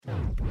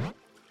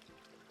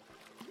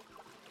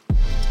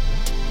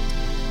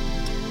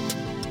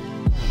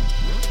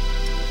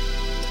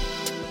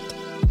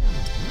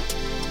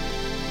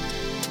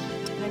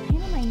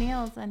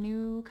nails a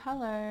new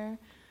color.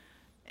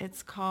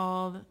 It's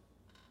called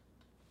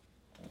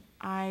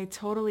I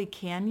Totally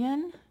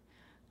Canyon.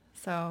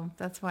 So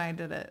that's why I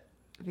did it,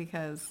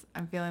 because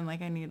I'm feeling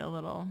like I need a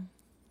little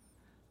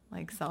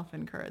like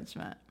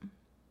self-encouragement.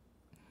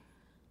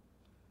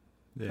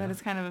 Yeah. But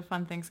it's kind of a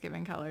fun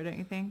Thanksgiving color, don't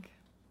you think?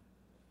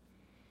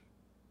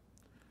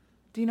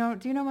 Do you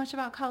know much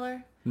about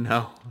color?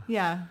 No.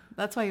 Yeah,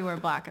 that's why you wear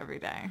black every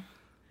day.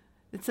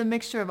 It's a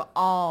mixture of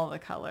all the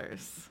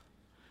colors,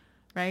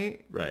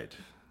 right? Right.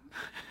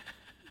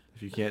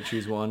 If you can't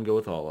choose one, go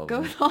with all of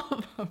Go them. with all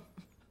of them.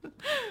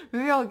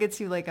 Maybe I'll get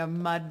you like a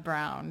mud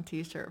brown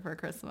t-shirt for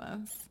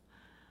Christmas.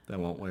 I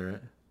won't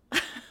wear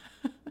it.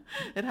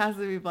 It has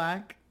to be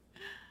black.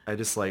 I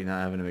just like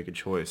not having to make a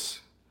choice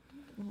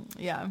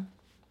Yeah.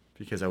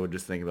 because I would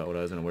just think about what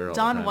I was going to wear all the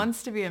John time.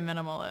 wants to be a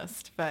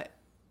minimalist, but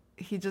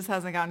he just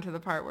hasn't gotten to the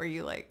part where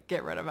you like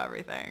get rid of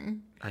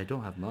everything. I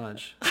don't have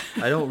much.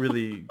 I don't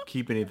really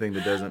keep anything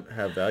that doesn't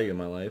have value in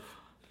my life.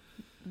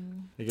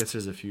 I guess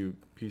there's a few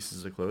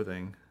pieces of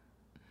clothing,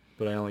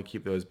 but I only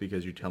keep those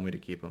because you tell me to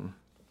keep them.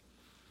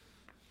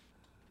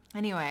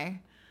 Anyway.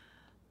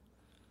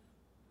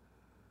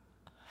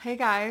 Hey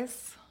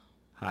guys.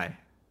 Hi.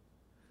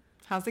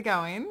 How's it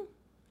going?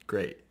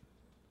 Great.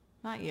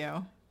 Not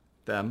you.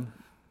 Them.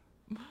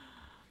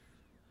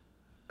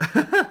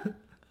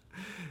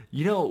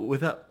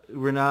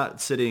 We're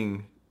not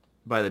sitting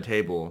by the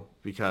table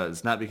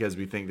not because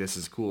we think this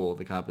is cool,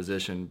 the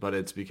composition, but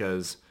it's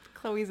because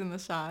Chloe's in the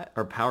shot.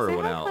 our power Say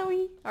went hi, out.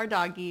 Chloe. Our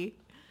doggy.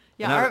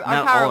 Yeah, Not our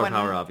all power our went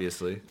power, out.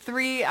 obviously.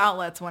 3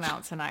 outlets went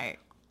out tonight.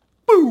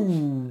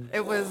 Boom!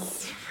 It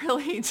was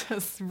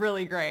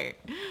really great.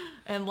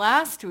 And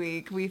last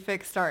week we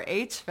fixed our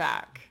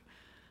HVAC.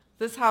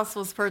 This house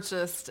was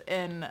purchased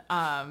in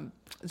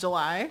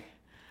July.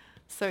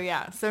 So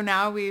yeah, so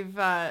now we've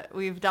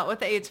dealt with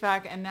the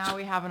HVAC and now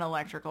we have an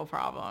electrical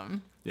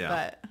problem. Yeah.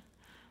 But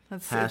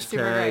it's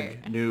super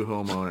great. Hashtag new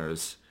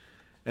homeowners.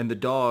 And the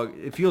dog,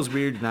 it feels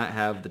weird to not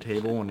have the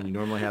table when you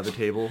normally have the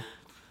table.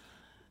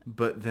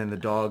 But then the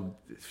dog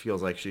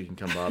feels like she can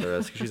come bother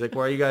us. 'Cause she's like,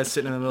 why are you guys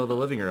sitting in the middle of the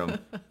living room?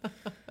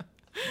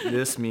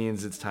 This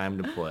means it's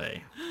time to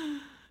play.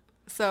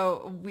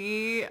 So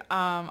we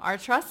are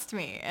Trust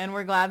Me, and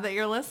we're glad that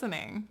you're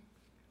listening.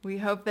 We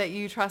hope that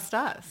you trust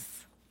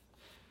us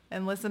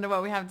and listen to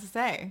what we have to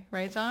say.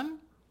 Right, John?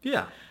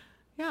 Yeah.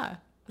 Yeah.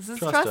 This is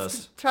Trust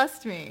us.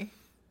 Trust Me.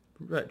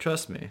 Right.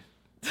 Trust me.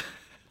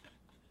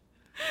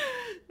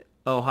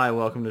 Oh, hi.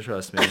 Welcome to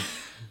Trust Me.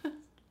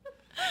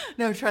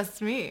 No,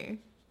 trust me.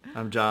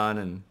 I'm John,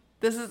 and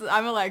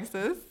I'm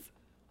Alexis.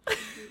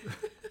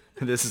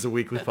 this is a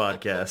weekly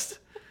podcast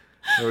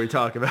where we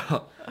talk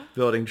about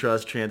building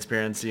trust,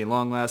 transparency, and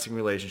long-lasting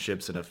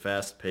relationships in a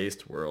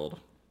fast-paced world.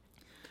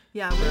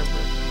 Yeah.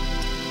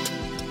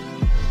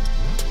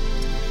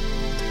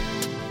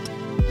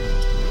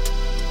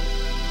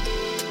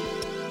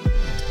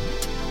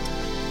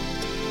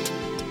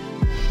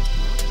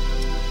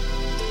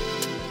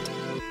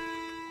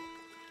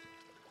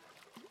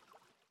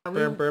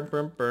 Burr, burr,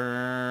 burr,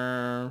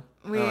 burr.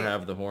 I don't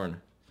have the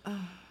horn.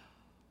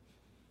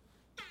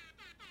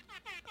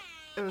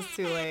 It was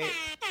too late.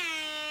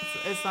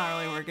 It's not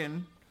really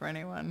working for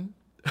anyone.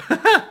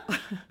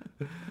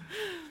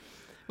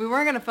 We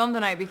weren't going to film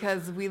tonight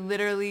because we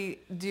literally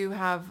do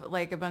have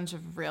like a bunch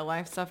of real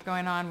life stuff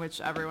going on, which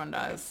everyone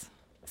does.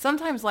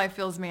 Sometimes life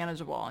feels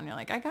manageable and you're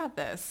like, I got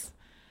this.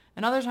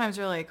 And other times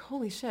you're like,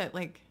 holy shit,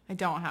 like I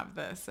don't have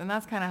this. And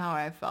that's kind of how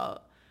I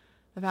felt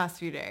the past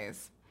few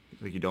days.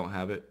 Like you don't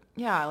have it?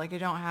 Yeah, like I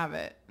don't have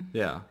it.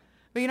 Yeah.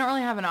 But you don't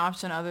really have an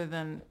option other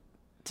than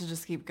to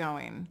just keep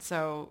going.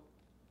 So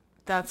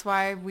that's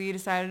why we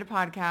decided to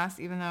podcast,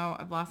 even though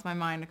I've lost my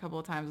mind a couple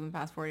of times in the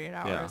past 48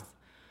 hours. Yeah.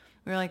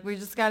 We were like, we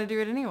just got to do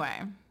it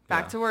anyway.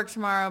 Back Yeah. to work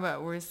tomorrow,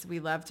 but we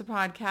love to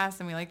podcast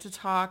and we like to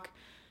talk,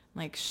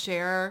 like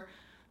share,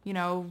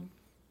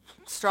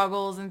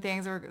 struggles and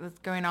things that's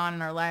going on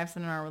in our lives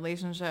and in our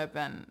relationship.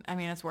 And I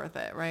mean, it's worth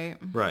it, right?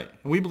 Right.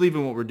 And we believe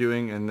in what we're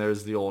doing, and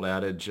there's the old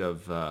adage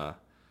of,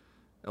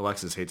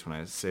 Alexis hates when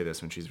I say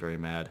this when she's very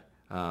mad,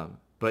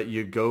 but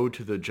you go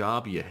to the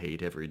job you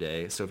hate every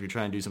day. So if you're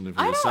trying to do something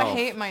for yourself... I don't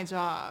hate my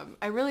job.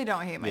 I really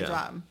don't hate my Yeah.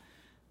 job.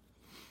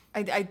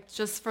 I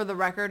just, for the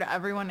record,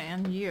 everyone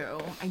and you,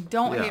 I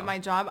don't Yeah. hate my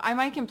job. I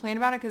might complain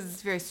about it because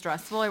it's very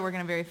stressful. I work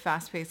in a very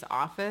fast-paced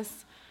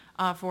office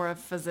for a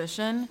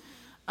physician.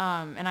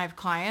 And I have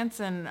clients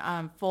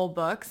and full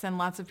books and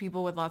lots of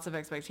people with lots of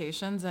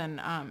expectations.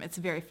 And it's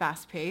very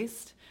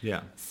fast-paced.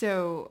 Yeah.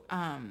 So,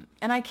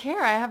 and I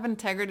care. I have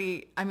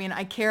integrity. I mean,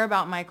 I care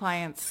about my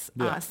clients'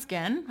 Yeah.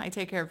 skin. I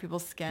take care of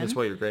people's skin. That's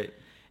why you're great.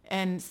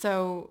 And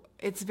so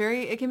it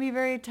can be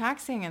very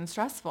taxing and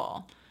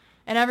stressful.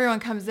 And everyone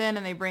comes in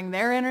and they bring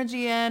their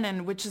energy in,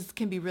 and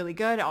can be really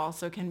good. It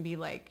also can be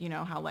like,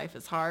 how life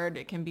is hard.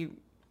 It can be,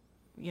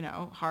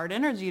 hard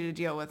energy to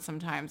deal with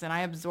sometimes. And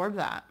I absorb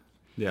that.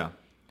 Yeah.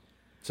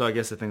 So I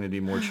guess the thing that'd be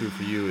more true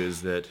for you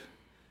is that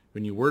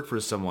when you work for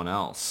someone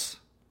else,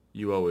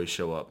 you always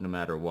show up no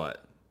matter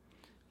what.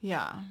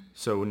 Yeah.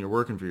 So when you're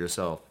working for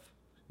yourself,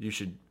 you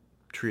should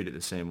treat it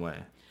the same way.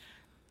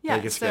 Yeah,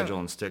 Make a schedule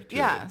and stick to it.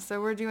 Yeah,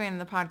 so we're doing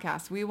the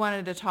podcast. We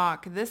wanted to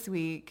talk this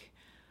week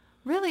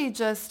really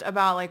just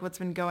about like what's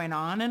been going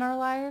on in our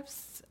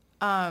lives.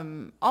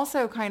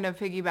 Also kind of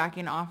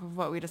piggybacking off of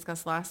what we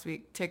discussed last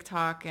week,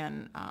 TikTok,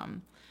 and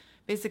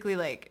basically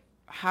like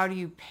how do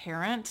you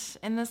parent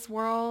in this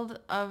world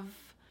of,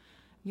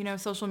 you know,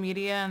 social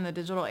media and the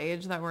digital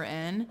age that we're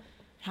in?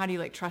 How do you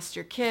like trust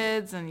your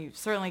kids? And you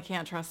certainly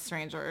can't trust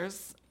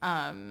strangers.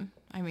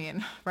 I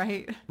mean,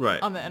 right?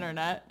 Right. On the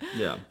internet.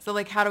 Yeah. So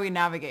like, how do we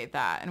navigate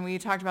that? And we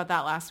talked about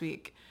that last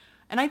week.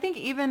 And I think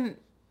even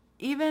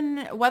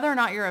whether or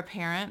not you're a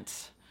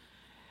parent,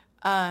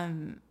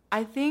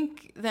 I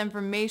think the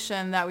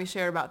information that we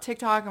shared about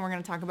TikTok, and we're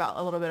going to talk about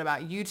a little bit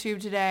about YouTube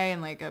today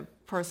and like a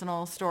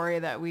personal story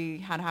that we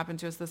had happen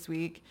to us this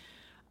week.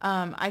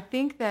 I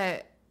think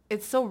that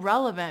it's so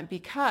relevant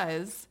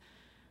because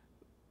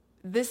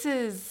this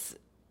is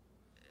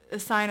a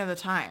sign of the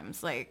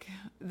times. Like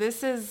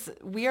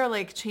we are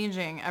like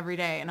changing every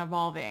day and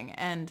evolving.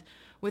 And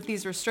with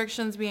these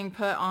restrictions being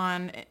put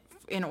on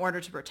in order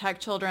to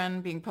protect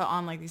children, being put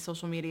on like these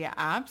social media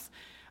apps,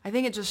 I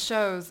think it just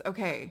shows,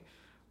 okay,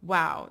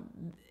 wow,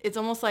 it's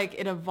almost like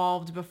it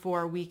evolved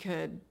before we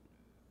could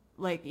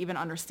like even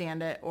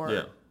understand it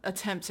or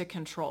attempt to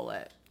control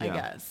it, I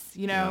guess,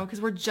 you know,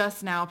 because we're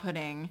just now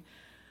putting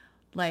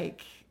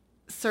like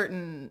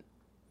certain,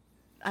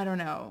 I don't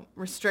know,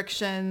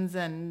 restrictions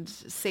and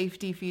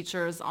safety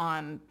features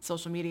on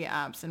social media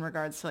apps in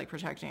regards to like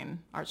protecting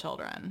our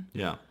children.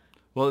 Yeah.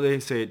 Well, they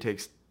say it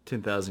takes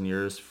 10,000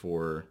 years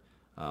for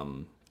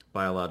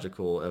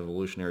biological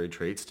evolutionary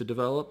traits to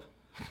develop.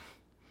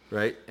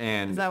 Right?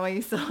 And is that why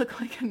you still look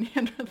like a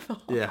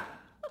Neanderthal? Yeah.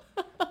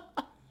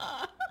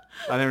 I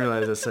didn't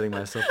realize I was setting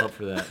myself up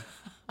for that.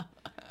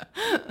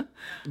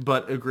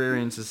 But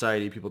agrarian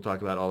society, people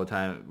talk about all the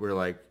time.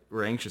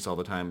 We're anxious all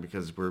the time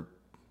because we're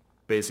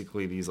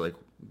basically these like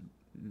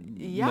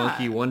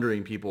monkey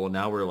wandering people. And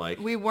now we're like,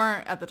 we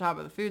weren't at the top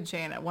of the food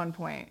chain at one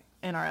point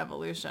in our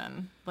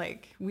evolution.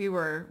 Like we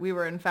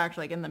were in fact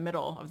like in the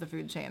middle of the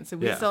food chain. So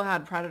we still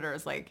had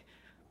predators like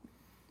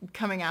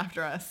coming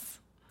after us.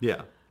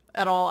 Yeah.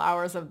 At all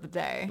hours of the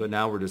day. But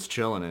now we're just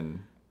chilling,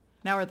 and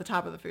now we're at the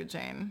top of the food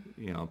chain.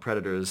 You know,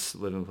 predators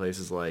live in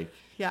places like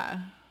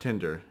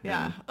Tinder.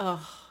 Yeah. Ugh,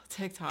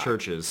 TikTok.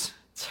 Churches.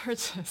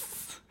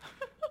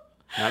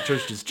 Not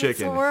Church's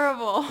Chicken. It's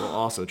horrible. Well,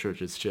 also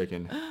Church's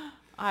Chicken.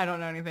 I don't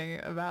know anything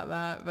about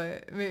that,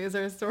 but maybe is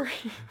there a story?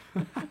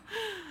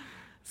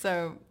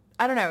 So,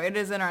 I don't know. It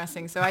is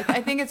interesting. So I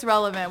think it's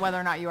relevant whether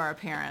or not you are a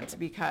parent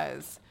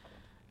because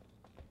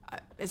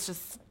it's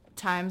just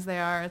times they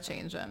are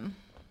a-changing.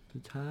 The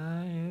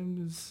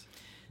times.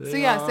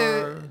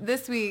 So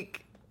this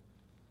week,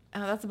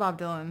 that's a Bob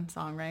Dylan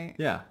song, right?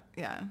 Yeah.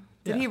 Yeah.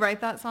 Did he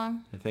write that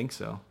song? I think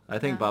so. I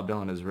think Bob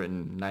Dylan has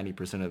written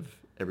 90% of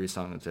every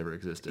song that's ever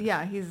existed.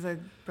 Yeah, he's a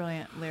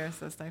brilliant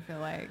lyricist, I feel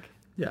like.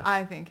 Yeah.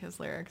 I think his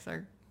lyrics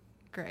are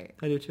great.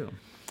 I do too.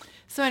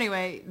 So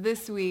anyway,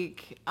 this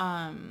week,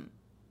 like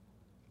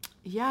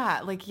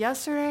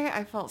yesterday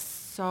I felt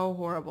so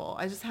horrible.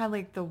 I just had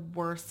like the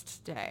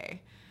worst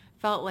day.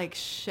 Felt like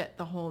shit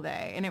the whole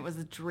day, and it was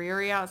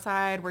dreary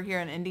outside. We're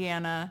here in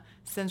Indiana,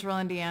 central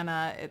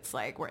Indiana. It's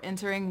like we're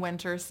entering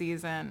winter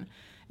season.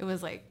 It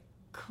was like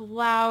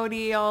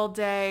cloudy all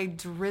day,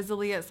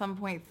 drizzly at some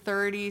point,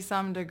 30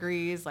 some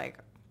degrees. Like,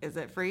 is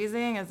it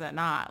freezing? Is it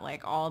not?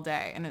 Like all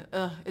day. And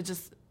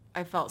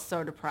I felt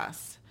so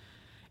depressed.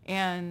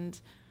 And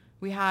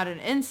we had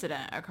an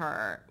incident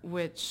occur,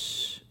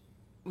 which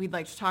we'd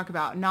like to talk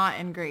about, not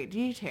in great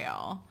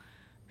detail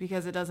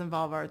because it does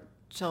involve our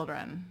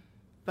children.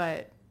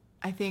 But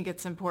I think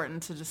it's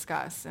important to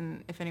discuss,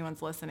 and if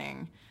anyone's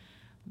listening,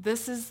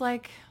 this is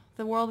like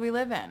the world we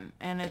live in,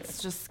 and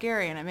it's just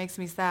scary, and it makes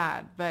me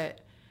sad. But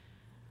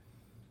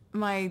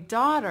my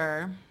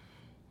daughter,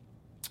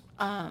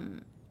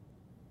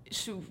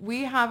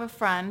 we have a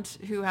friend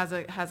who has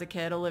a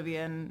kid,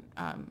 Olivia, and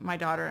my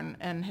daughter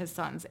and his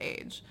son's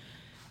age,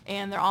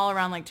 and they're all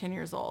around like 10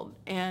 years old,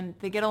 and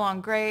they get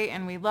along great,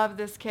 and we love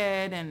this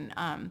kid,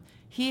 and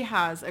he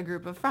has a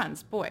group of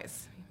friends,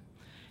 boys,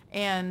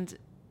 and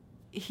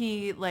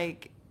he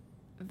like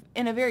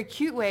in a very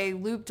cute way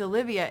looped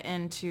Olivia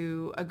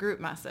into a group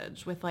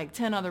message with like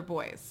 10 other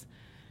boys,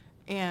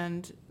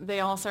 and they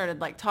all started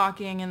like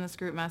talking in this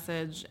group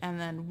message. And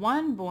then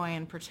one boy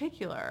in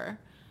particular,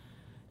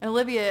 and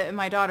Olivia,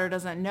 my daughter,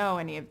 doesn't know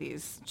any of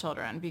these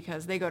children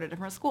because they go to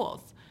different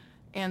schools,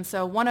 and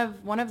so one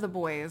of the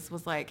boys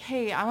was like,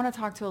 hey, I want to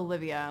talk to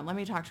Olivia, let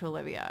me talk to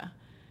Olivia.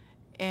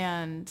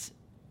 And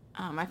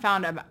I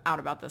found out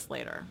about this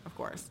later, of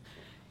course.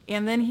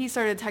 And then he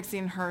started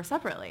texting her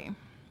separately.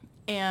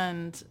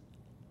 And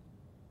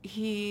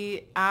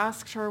he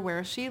asked her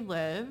where she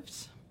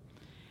lived.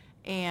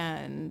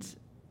 And,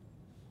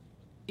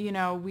 you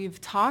know,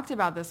 we've talked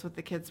about this with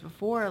the kids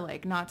before,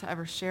 like not to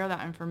ever share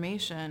that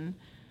information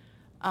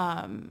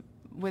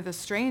with a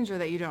stranger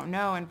that you don't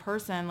know in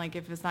person, like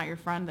if it's not your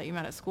friend that you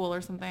met at school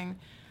or something.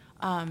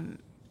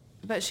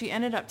 But she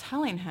ended up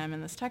telling him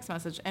in this text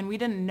message, and we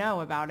didn't know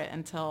about it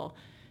until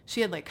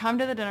she had like come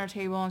to the dinner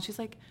table and she's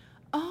like,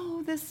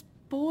 oh, this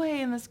boy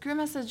in this group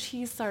message,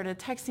 he started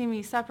texting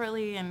me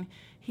separately and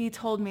he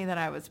told me that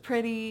I was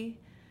pretty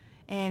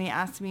and he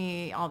asked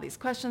me all these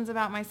questions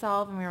about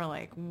myself and we were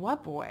like,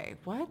 what boy?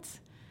 What?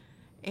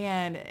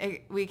 And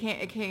we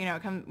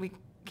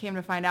came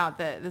to find out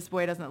that this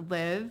boy doesn't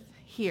live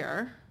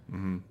here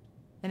in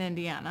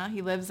Indiana.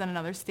 He lives in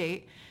another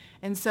state.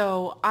 And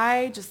so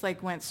I just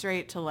like went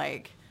straight to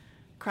like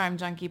Crime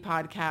Junkie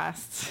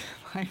podcasts,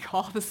 like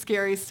all the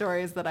scary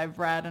stories that I've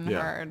read and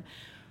heard.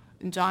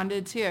 And John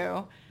did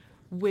too,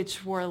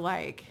 which were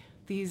like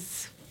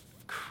these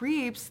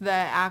creeps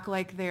that act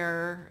like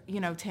they're,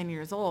 10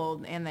 years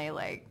old and they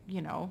like,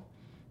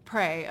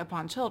 prey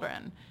upon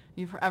children.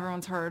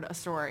 Everyone's heard a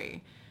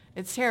story.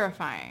 It's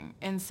terrifying.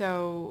 And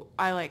so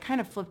I like kind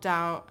of flipped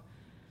out,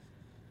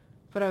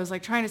 but I was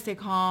like trying to stay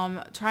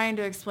calm, trying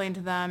to explain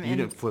to them. You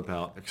didn't flip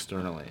out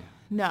externally.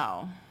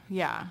 No.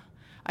 Yeah.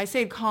 I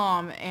stayed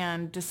calm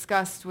and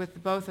discussed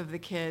with both of the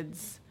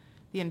kids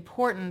the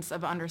importance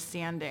of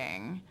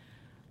understanding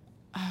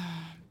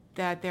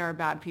that there are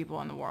bad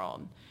people in the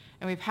world.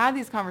 And we've had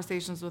these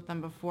conversations with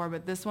them before,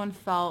 but this one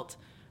felt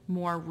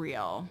more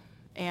real.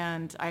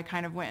 And I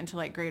kind of went into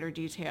like greater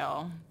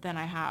detail than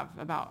I have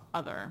about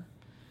other,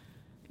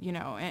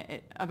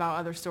 about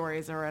other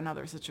stories or in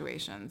other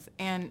situations.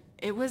 And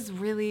it was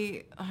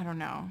really, I don't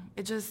know,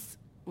 it just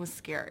was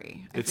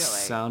scary. It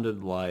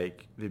sounded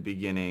like the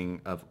beginning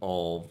of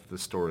all the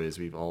stories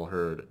we've all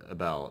heard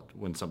about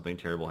when something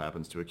terrible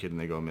happens to a kid and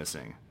they go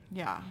missing.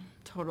 Yeah,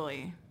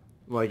 totally.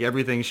 Like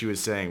everything she was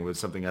saying was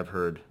something I've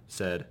heard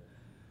said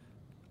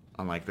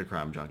on like the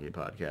Crime Junkie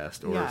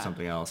podcast or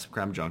something else.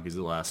 Crime Junkie is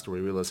the last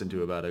story we listened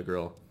to about a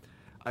girl.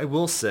 I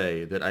will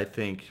say that I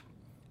think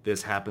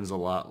this happens a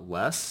lot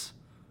less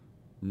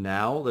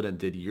now than it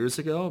did years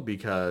ago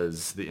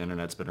because the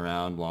internet's been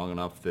around long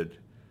enough that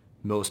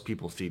most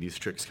people see these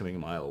tricks coming a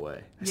mile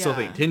away. I still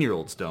think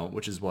 10-year-olds don't,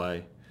 which is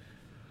why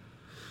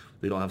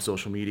they don't have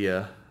social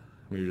media.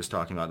 We were just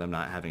talking about them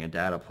not having a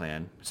data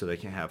plan, so they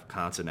can have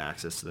constant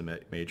access to the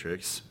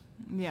matrix.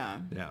 Yeah.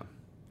 Yeah.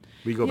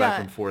 We go back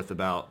and forth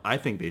about, I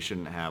think they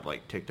shouldn't have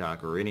like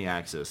TikTok or any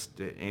access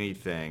to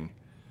anything,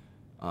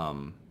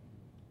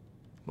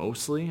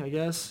 mostly, I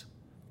guess.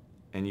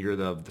 And you're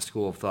the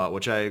school of thought,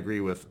 which I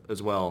agree with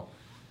as well.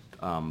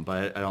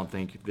 But I don't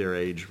think they're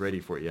age ready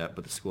for it yet.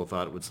 But the school of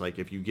thought was like,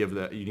 if you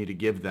you need to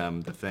give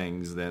them the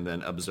things, then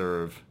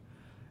observe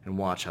and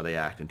watch how they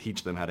act and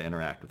teach them how to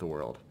interact with the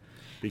world.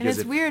 Because and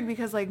it's weird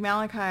because like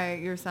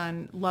Malachi, your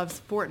son,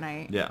 loves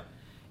Fortnite. Yeah.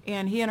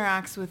 And he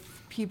interacts with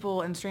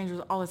people and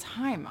strangers all the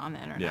time on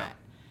the internet.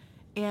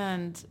 Yeah.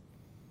 And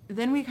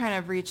then we kind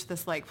of reached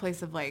this like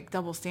place of like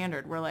double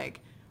standard where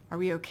like, are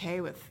we okay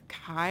with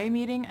Kai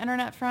meeting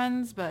internet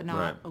friends but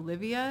not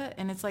Olivia?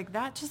 And it's like,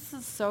 that just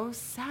is so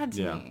sad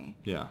to me.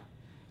 Yeah.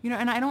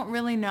 And I don't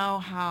really know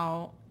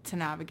how to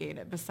navigate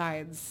it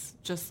besides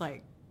just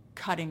like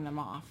cutting them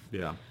off.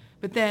 Yeah.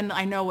 But then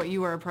I know what you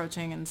were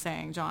approaching and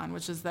saying, John,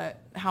 which is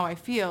that how I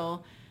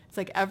feel. It's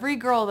like every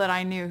girl that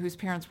I knew whose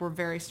parents were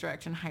very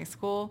strict in high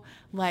school,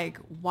 like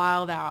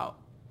wild out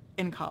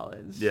in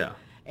college. Yeah.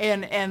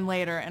 And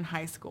later in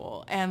high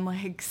school and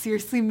like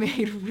seriously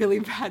made really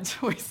bad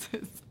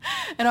choices.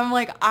 And I'm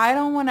like, I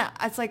don't want to,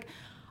 it's like,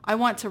 I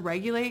want to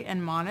regulate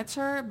and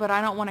monitor, but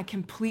I don't want to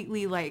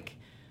completely like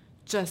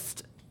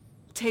just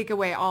take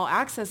away all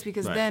access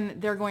because then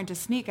they're going to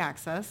sneak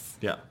access.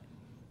 Yeah.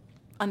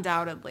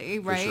 Undoubtedly,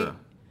 right?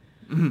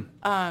 For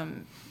sure.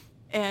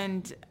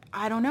 And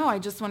I don't know. I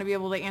just want to be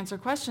able to answer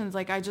questions.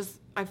 Like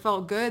I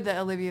felt good that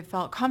Olivia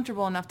felt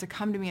comfortable enough to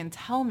come to me and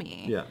tell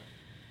me,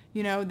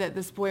 that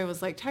this boy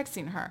was like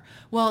texting her.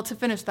 Well, to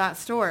finish that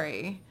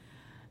story,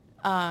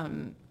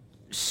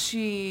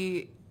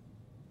 she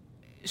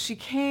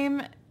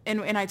came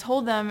and I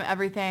told them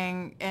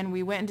everything and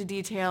we went into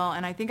detail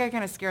and I think I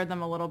kind of scared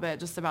them a little bit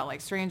just about like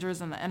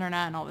strangers and the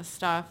internet and all this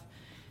stuff.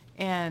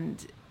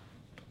 And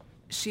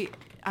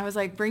I was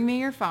like, bring me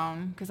your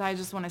phone because I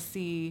just want to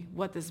see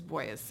what this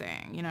boy is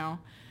saying,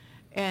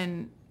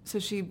 And so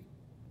she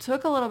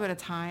took a little bit of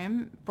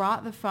time,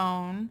 brought the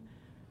phone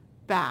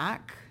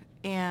back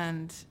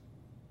and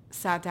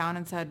sat down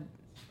and said,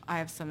 I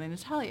have something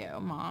to tell you,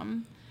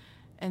 Mom.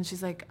 And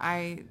she's like,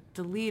 I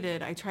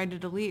tried to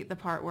delete the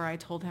part where I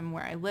told him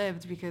where I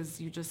lived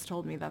because you just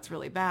told me that's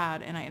really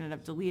bad. And I ended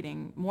up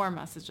deleting more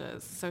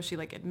messages. So she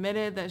like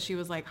admitted that she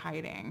was like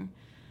hiding.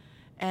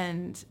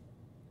 And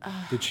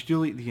did she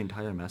delete the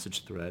entire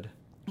message thread?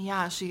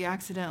 Yeah, she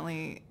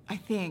accidentally, I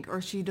think,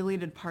 or she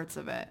deleted parts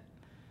of it.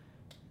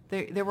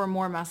 There were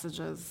more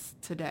messages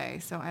today,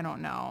 so I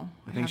don't know.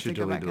 I think she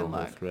deleted the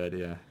whole thread,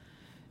 yeah.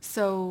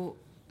 So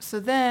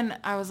then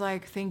I was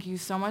like, thank you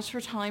so much for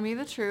telling me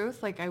the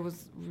truth. Like, I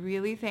was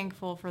really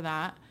thankful for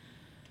that.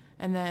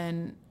 And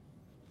then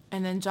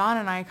John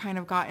and I kind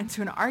of got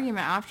into an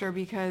argument after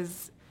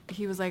because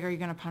he was like, are you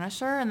going to punish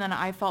her? And then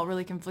I felt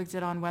really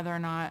conflicted on whether or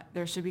not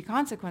there should be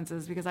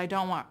consequences because I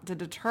don't want to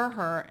deter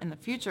her in the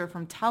future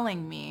from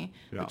telling me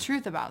the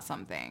truth about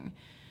something.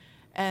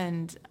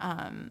 And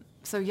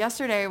so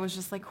yesterday was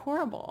just like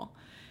horrible.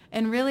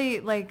 And really,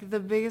 like, the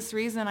biggest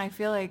reason I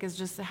feel like is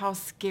just how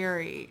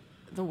scary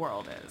the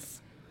world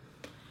is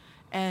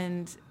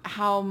and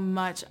how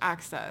much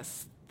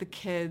access the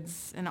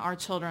kids and our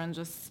children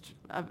just,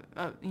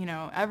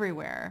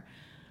 everywhere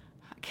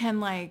can,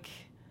 like,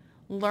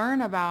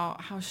 learn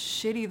about how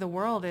shitty the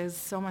world is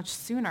so much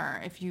sooner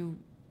if you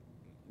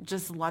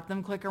just let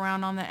them click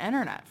around on the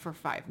internet for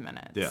 5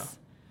 minutes. Yeah.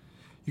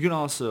 You can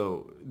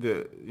also,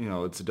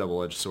 it's a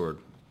double-edged sword.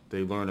 They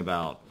learn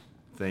about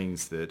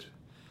things that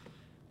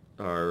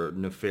are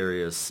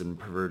nefarious and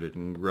perverted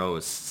and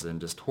gross and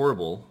just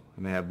horrible,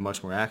 and they have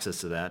much more access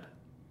to that.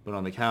 But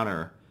on the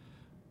counter,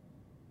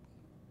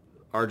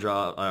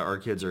 our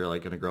kids are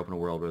like going to grow up in a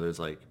world where there's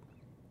like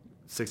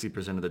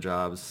 60% of the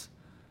jobs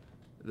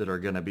that are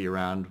going to be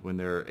around when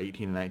they're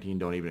 18 and 19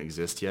 don't even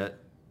exist yet,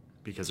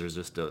 because there's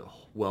just a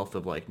wealth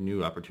of like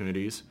new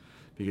opportunities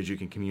because you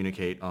can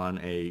communicate on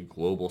a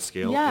global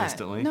scale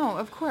instantly. No,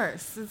 of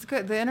course. It's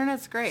good. The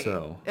internet's great.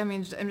 So, I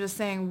mean, I'm just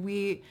saying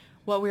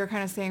what we were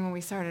kind of saying when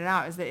we started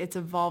out is that it's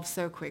evolved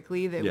so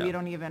quickly that we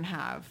don't even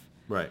have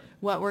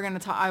what we're going to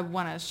talk. I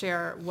want to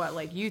share what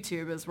like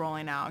YouTube is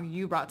rolling out.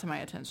 You brought to my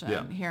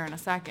attention here in a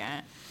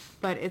second,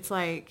 but it's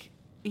like,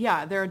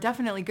 yeah, there are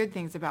definitely good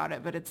things about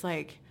it, but it's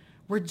like,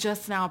 we're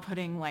just now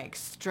putting like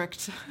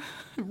strict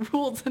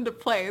rules into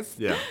place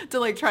to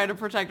like try to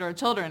protect our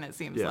children, it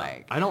seems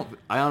like. I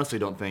honestly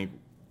don't think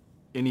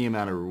any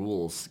amount of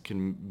rules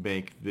can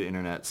make the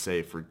internet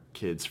safe for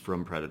kids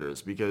from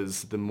predators,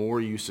 because the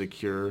more you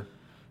secure,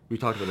 we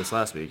talked about this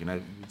last week and I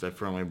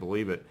firmly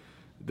believe it,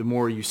 the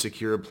more you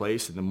secure a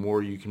place and the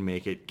more you can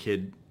make it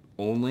kid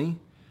only,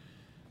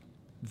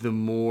 the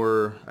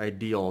more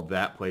ideal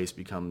that place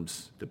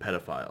becomes to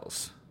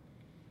pedophiles.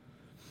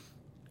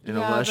 And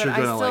unless you're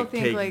going to like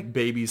take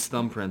babies'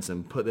 thumbprints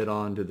and put it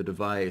onto the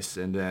device,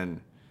 and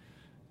then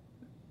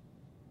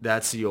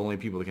that's the only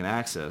people that can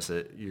access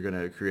it, you're going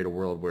to create a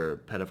world where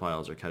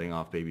pedophiles are cutting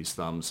off babies'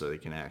 thumbs so they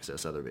can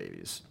access other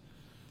babies.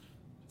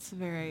 It's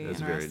very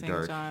That's a very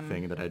dark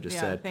thing that I just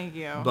said. Yeah, thank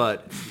you.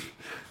 But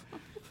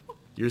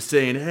you're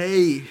saying,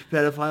 hey,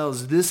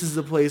 pedophiles, this is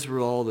the place where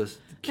all the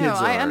kids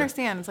are. No, I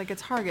understand. It's like a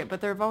target, but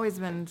there have always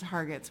been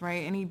targets,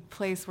 right? Any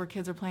place where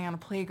kids are playing on a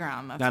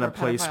playground, that's not where a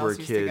place where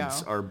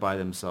kids go. are by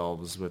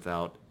themselves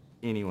without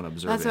anyone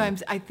observing.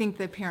 That's why I think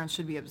that parents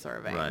should be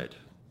observing. Right.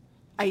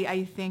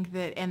 I think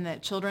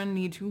that children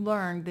need to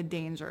learn the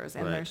dangers,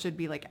 and there should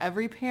be like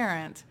every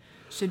parent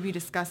should be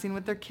discussing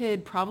with their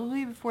kid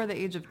probably before the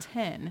age of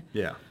 10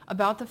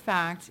 about the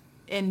fact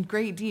in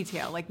great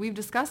detail, like we've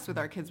discussed with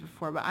our kids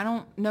before, but I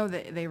don't know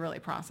that they really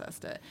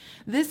processed it.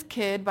 This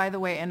kid, by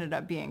the way, ended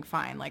up being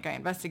fine. Like I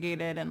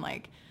investigated and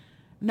like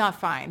not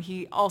fine.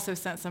 He also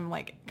sent some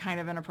like kind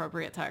of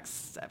inappropriate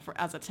texts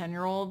as a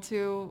 10-year-old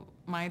to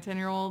my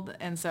 10-year-old.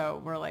 And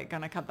so we're like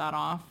going to cut that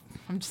off.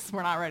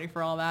 We're not ready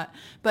for all that.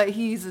 But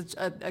he's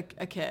a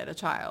kid, a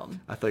child.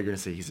 I thought you were going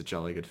to say he's a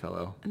jolly good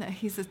fellow. No,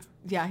 he's a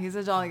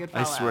jolly good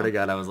fellow. I swear to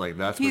God, I was like,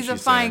 that's what she's saying.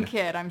 He's a fine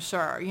kid, I'm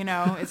sure. You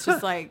know, it's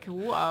just like,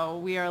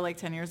 whoa, we are like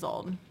 10 years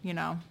old, you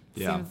know.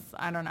 Seems,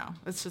 I don't know.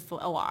 It's just a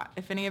lot.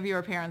 If any of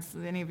you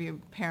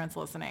parents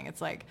listening,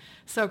 it's like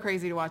so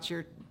crazy to watch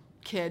your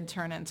kid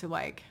turn into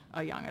like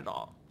a young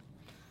adult.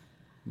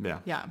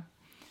 Yeah.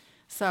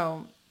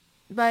 So,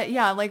 but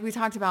yeah, like we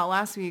talked about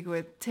last week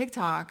with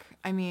TikTok,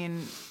 I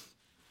mean,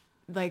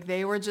 like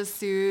they were just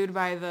sued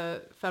by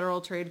the Federal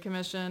Trade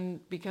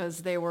Commission because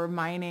they were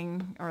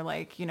mining or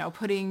like, you know,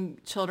 putting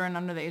children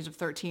under the age of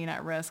 13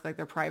 at risk, like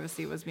their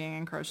privacy was being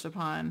encroached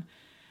upon.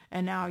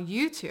 And now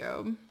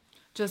YouTube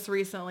just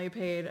recently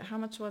paid, how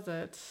much was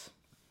it?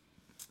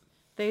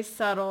 They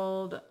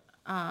settled,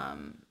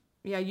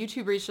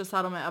 YouTube reached a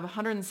settlement of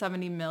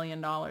 $170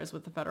 million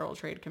with the Federal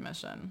Trade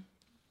Commission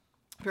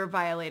for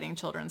violating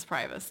children's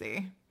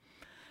privacy.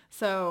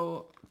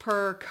 So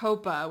per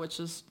COPPA, which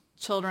is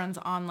Children's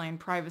Online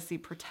Privacy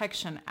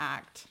Protection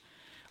Act,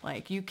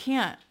 like a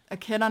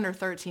kid under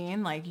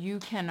 13, like you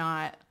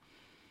cannot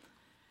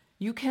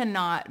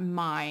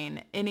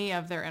mine any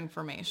of their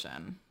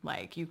information.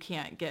 Like you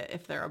can't get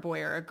if they're a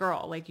boy or a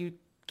girl. Like you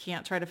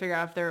can't try to figure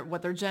out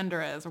what their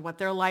gender is or what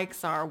their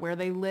likes are, where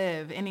they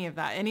live, any of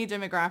that, any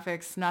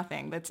demographics,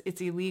 nothing. It's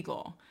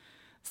illegal.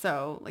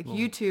 So like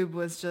YouTube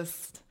was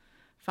just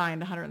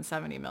fined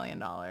 $170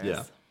 million.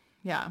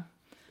 Yeah.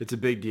 It's a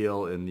big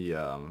deal in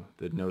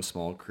the No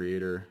Small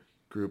Creator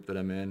group that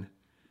I'm in.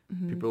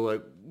 Mm-hmm. People are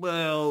like,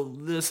 well,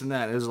 this and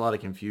that. There's a lot of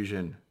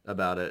confusion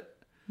about it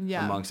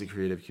amongst the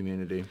creative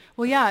community.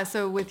 Well, yeah.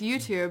 So with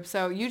YouTube,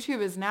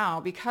 YouTube is now,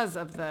 because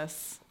of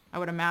this, I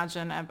would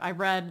imagine, I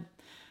read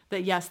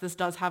that yes, this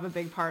does have a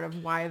big part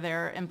of why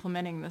they're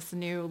implementing this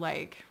new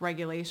like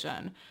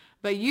regulation.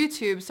 But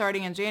YouTube,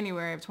 starting in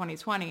January of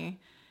 2020,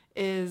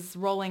 is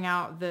rolling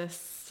out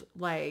this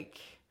like,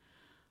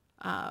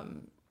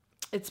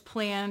 it's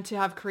planned to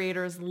have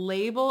creators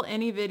label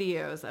any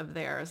videos of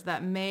theirs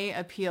that may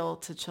appeal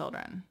to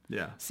children.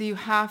 Yeah. So you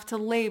have to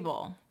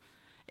label.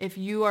 If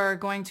you are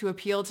going to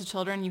appeal to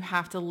children, you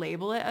have to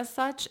label it as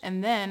such.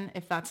 And then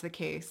if that's the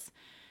case,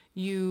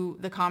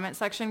 the comment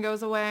section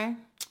goes away.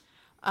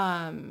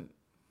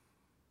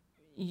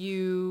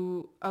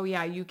 you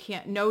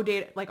can't, no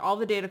data, like all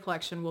the data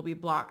collection will be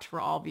blocked for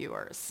all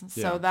viewers.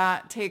 So Yeah.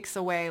 that takes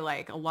away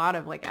like a lot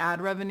of like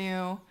ad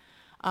revenue.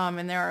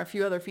 And there are a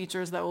few other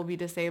features that will be You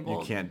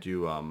disabled. can't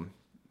do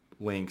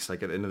links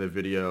like at the end of the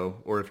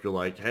video, or if you're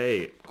like,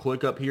 hey,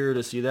 click up here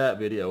to see that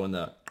video, and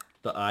the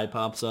eye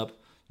pops up.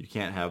 You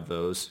can't have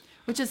those.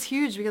 Which is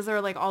huge because there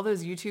are like all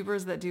those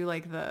YouTubers that do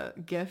like the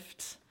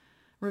gift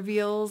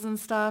reveals and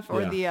stuff,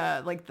 or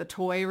the like the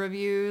toy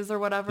reviews or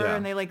whatever, Yeah.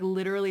 and they like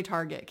literally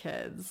target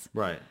kids.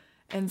 Right.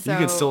 And so You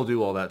can still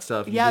do all that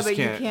stuff. Yeah, just but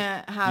you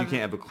can't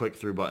have a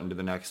click-through button to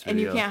the next and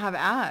video. you can't have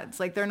ads.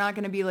 Like they're not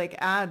going to be like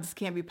ads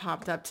can't be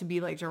popped up to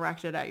be like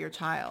directed at your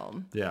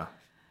child. Yeah.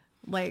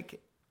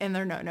 Like, and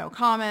there are no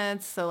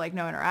comments, so like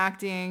no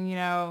interacting, you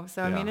know.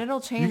 So I Yeah. mean, it'll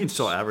change. You can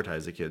still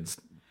advertise to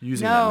kids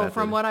using that No, method.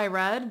 from what I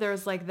read,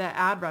 there's like the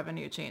ad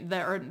revenue change.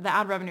 The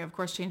ad revenue, of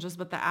course, changes,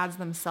 but the ads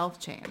themselves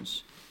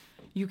change.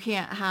 You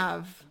can't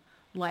have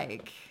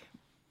like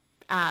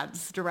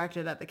ads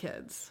directed at the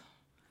kids.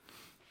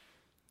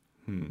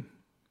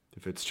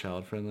 If it's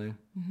child friendly.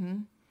 Mm-hmm.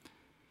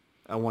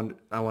 I want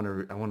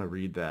to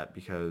read that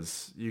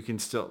because you can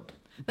still.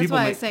 That's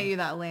why I sent you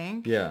that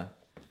link. Yeah.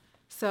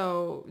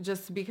 So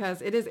just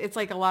because it's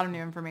like a lot of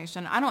new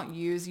information. I don't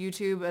use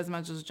YouTube as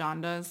much as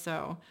John does,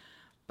 so,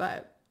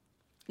 but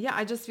yeah,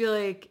 I just feel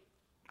like,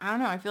 I don't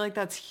know, I feel like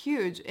that's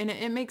huge. And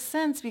it makes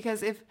sense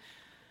because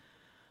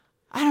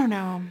I don't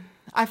know,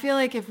 I feel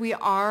like if we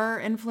are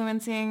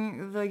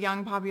influencing the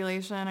young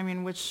population, I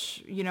mean,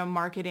 which, you know,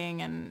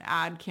 marketing and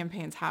ad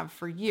campaigns have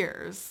for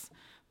years,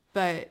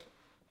 but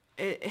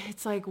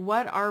it's like,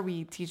 what are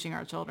we teaching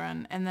our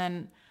children? And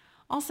then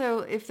also,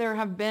 if there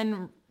have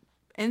been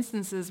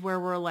instances where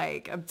we're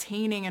like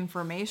obtaining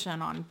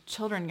information on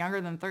children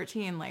younger than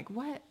 13, like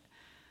what?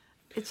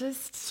 It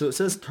just... So it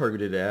says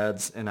targeted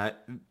ads, and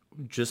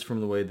just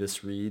from the way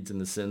this reads in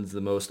the sentence, the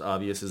most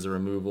obvious is the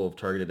removal of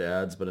targeted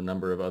ads, but a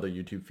number of other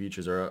YouTube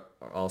features are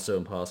also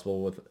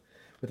impossible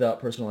without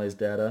personalized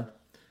data.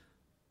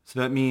 So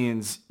that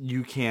means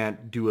you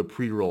can't do a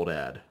pre-rolled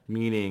ad,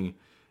 meaning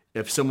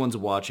if someone's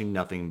watching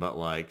nothing but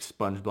like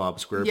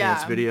SpongeBob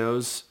SquarePants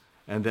videos,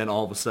 and then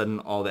all of a sudden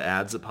all the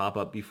ads that pop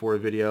up before a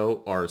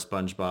video are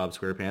SpongeBob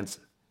SquarePants,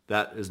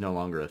 that is no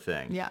longer a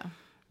thing. Yeah.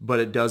 But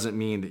it doesn't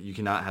mean that you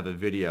cannot have a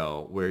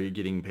video where you're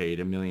getting paid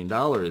 $1 million by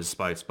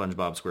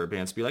SpongeBob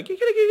SquarePants. Be like, you're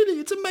gonna get it.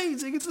 It's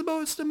amazing. It's the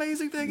most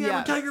amazing thing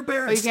ever. Tell your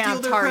parents, steal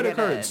their credit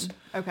cards.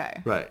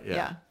 Okay. Right.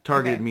 Yeah.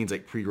 Targeted means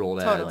like pre-rolled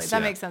ads. Totally.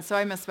 That makes sense. So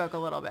I misspoke a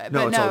little bit. No,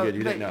 but it's all good.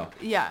 You didn't know.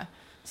 Yeah.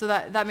 So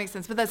that makes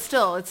sense. But it's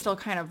still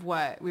kind of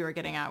what we were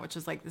getting at, which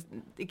is like this,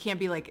 it can't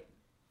be like,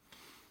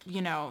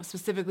 you know,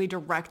 specifically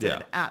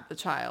directed at the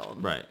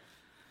child. Right.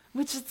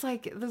 Which it's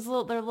like their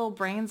little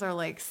brains are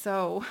like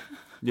so.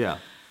 Yeah.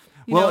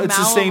 You well, know, it's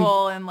the same.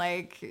 malleable and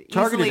like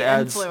Targeted easily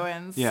ads.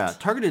 influenced. Yeah.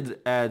 Targeted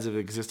ads have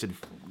existed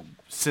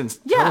since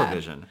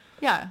television.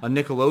 Yeah. On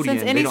Nickelodeon.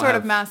 Since any they don't sort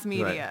have, of mass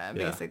media, right,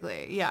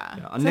 basically.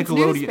 Yeah. On Since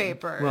Nickelodeon.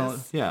 newspapers.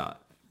 Well, yeah.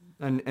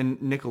 And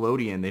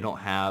Nickelodeon, they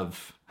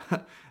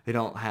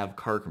don't have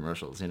car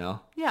commercials, you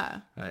know? Yeah.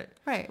 Right.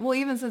 Right. Well,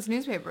 even since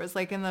newspapers,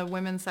 like in the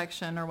women's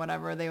section or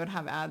whatever, they would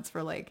have ads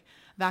for like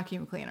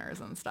vacuum cleaners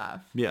and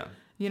stuff. Yeah.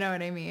 You know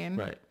what I mean?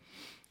 Right.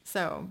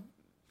 So,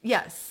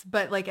 yes,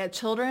 but like at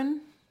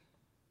children,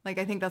 like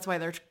I think that's why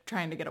they're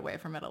trying to get away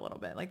from it a little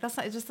bit. Like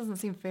it just doesn't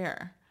seem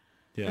fair.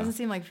 Yeah. It doesn't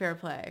seem like fair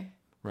play.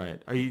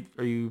 Right. Are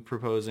you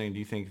proposing, do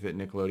you think that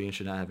Nickelodeon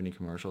should not have any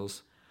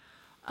commercials?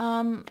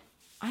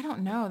 I don't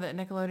know that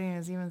Nickelodeon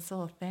is even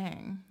still a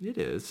thing. It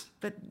is.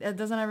 But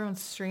doesn't everyone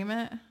stream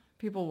it?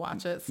 People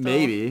watch it still.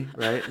 Maybe,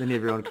 right? Then you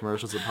have your own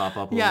commercials that pop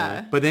up.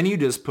 Yeah. But then you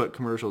just put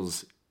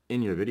commercials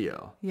in your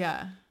video,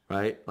 Yeah.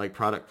 right? Like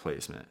product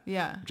placement.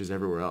 Yeah. Which is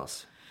everywhere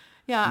else.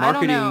 Yeah, I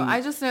don't know. Marketing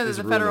I just know that is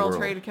the ruining the Federal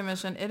world. Trade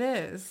Commission, it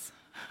is.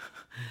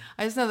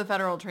 I just know the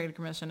Federal Trade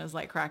Commission is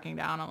like cracking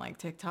down on like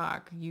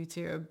TikTok,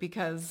 YouTube,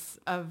 because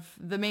of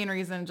the main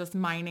reason, just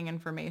mining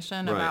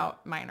information Right.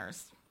 about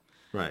minors.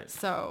 Right.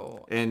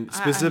 So. And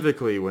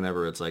specifically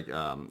whenever it's like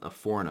a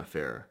foreign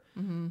affair,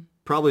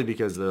 probably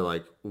because they're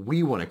like,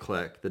 we want to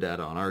collect the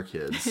data on our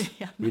kids.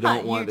 Yeah, we not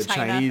don't want you, the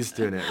China. Chinese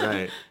doing it,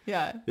 right?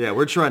 Yeah. Yeah,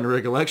 we're trying to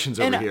rig elections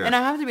over here. And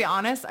I have to be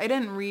honest, I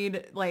didn't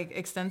read like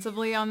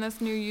extensively on this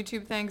new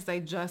YouTube thing because I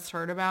just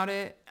heard about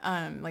it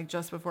like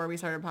just before we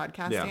started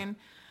podcasting.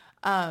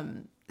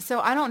 So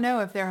I don't know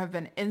if there have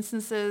been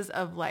instances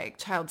of like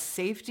child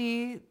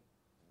safety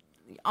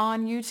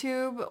on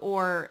YouTube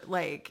or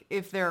like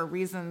if there are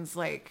reasons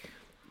like,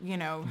 you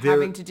know,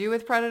 having to do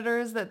with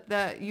predators that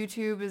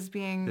YouTube is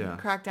being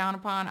cracked down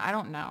upon. I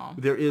don't know.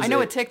 I know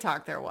with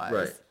TikTok there was.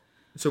 Right.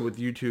 So with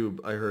YouTube,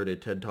 I heard a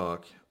TED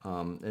Talk,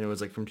 and it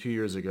was like from 2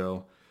 years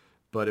ago,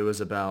 but it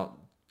was about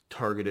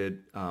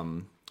targeted.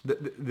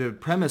 The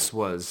premise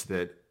was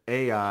that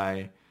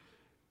AI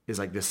is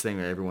like this thing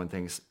that everyone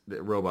thinks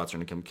that robots are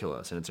going to come kill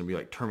us, and it's going to be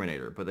like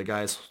Terminator. But the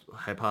guy's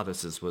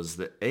hypothesis was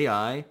that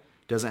AI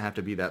doesn't have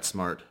to be that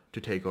smart to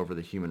take over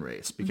the human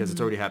race, because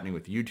it's already happening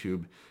with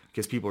YouTube,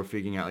 because people are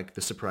figuring out like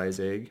the surprise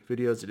egg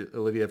videos. Did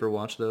Olivia ever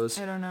watch those?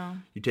 I don't know.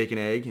 You take an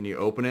egg and you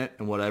open it,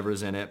 and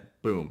whatever's in it,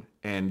 boom.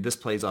 And this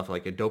plays off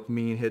like a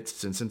dopamine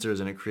hits and sensors,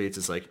 and it creates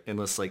this like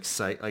endless like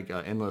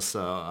endless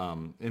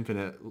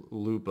infinite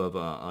loop of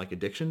like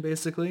addiction,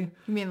 basically.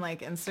 You mean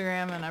like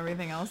Instagram and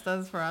everything else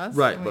does for us?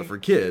 Right, And but for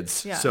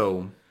kids. Yeah.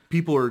 So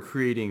people are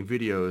creating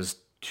videos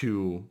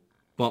to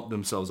bump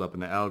themselves up in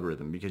the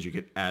algorithm because you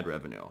get ad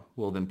revenue.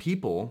 Well, then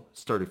people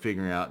started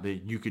figuring out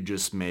that you could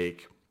just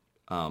make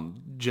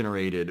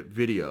generated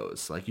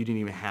videos. Like you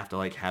didn't even have to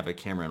like have a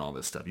camera and all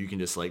this stuff. You can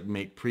just like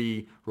make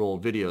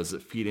pre-rolled videos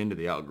that feed into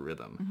the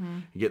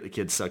algorithm. You get the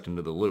kids sucked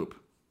into the loop.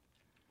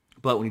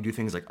 But when you do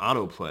things like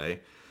autoplay,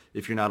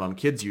 if you're not on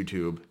kids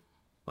YouTube,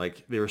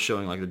 like they were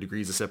showing like the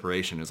degrees of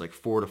separation is like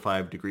 4 to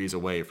 5 degrees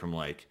away from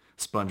like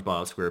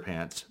SpongeBob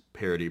SquarePants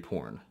parody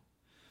porn.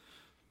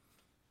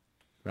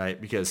 Right?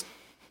 Because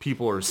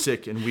people are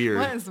sick and weird.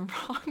 What is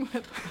wrong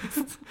with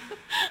this?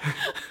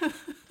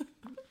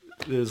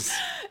 There's,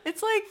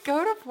 It's like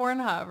go to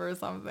Pornhub or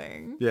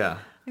something. yeah.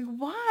 Like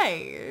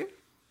why?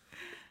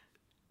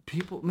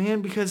 People,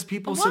 man, because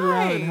people sit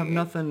around and have Why?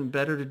 nothing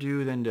better to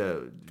do than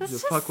to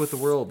That's fuck with the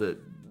just- world that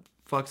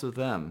fucks with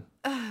them.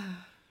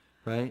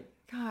 Right?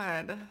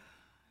 God,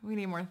 we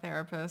need more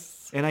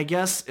therapists. And I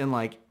guess in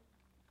like,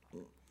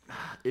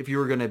 if you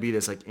were going to be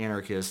this like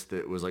anarchist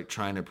that was like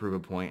trying to prove a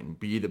point and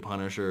be the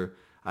Punisher,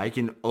 I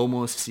can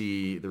almost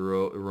see the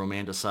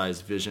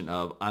romanticized vision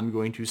of I'm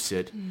going to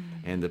sit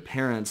and the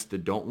parents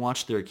that don't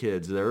watch their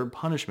kids, their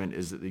punishment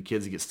is that the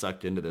kids get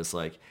sucked into this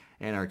like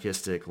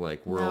anarchistic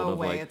like world No of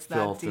way, like it's that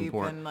filth and deep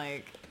porn. and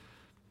like,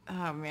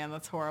 oh man,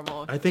 that's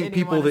horrible. I think Anyone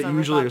people has that ever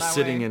usually thought are that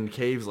sitting way. in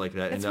caves like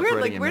that It's end up weird.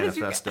 writing Like, a where did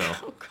you manifesto.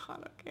 get? Oh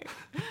God, okay.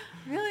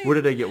 Really? Where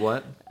did I get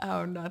what?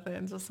 Oh,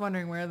 nothing. Just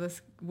wondering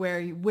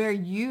where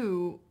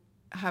you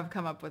have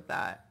come up with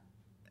that.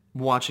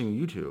 Watching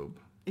YouTube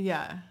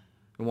Yeah.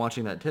 and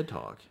watching that TED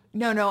Talk.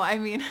 No, I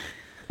mean,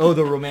 Oh,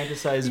 the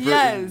romanticized version.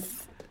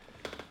 yes.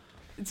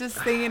 Just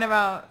thinking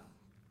about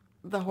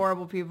the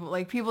horrible people,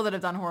 like people that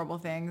have done horrible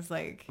things,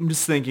 like I'm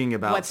just thinking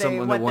about what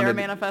someone their that wanted,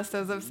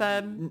 manifestos have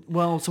said.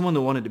 well, someone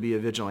that wanted to be a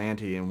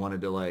vigilante and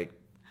wanted to like,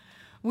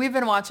 We've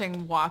been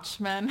watching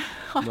Watchmen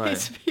on Right.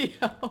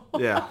 HBO.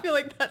 Yeah. I feel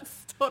like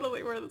that's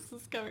totally where this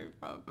is coming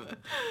from.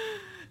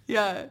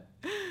 Yeah.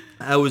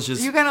 I was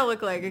just, You kind of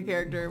look like a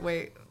character.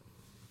 Wait,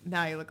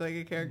 now you look like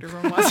a character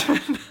from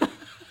Watchmen.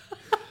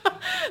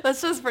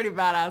 That's just pretty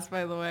badass,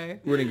 by the way.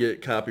 we're going to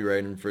get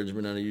copyright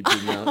infringement on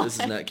YouTube now. This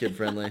is not kid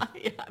friendly.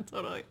 Yeah,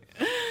 totally.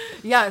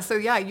 Yeah, so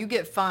yeah, you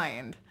get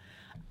fined.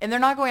 And they're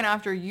not going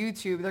after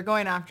YouTube, they're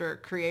going after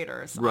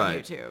creators on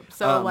Right. YouTube.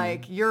 So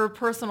like your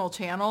personal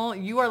channel,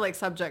 you are like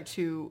subject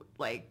to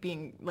like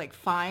being like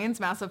fines,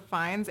 massive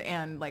fines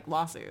and like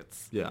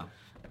lawsuits. Yeah.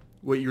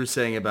 What you were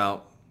saying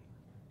about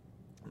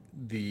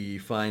the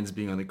fines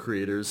being on the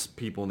creators,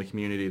 people in the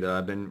community that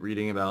I've been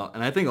reading about,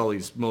 and I think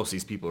most of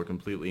these people are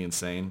completely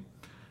insane.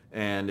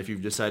 And if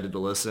you've decided to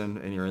listen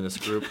and you're in this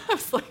group I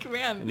was like,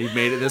 man, and you've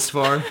made it this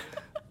far,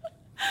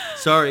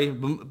 sorry,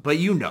 but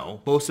you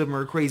know, most of them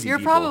are crazy you're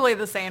people. probably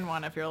the sane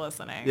one if you're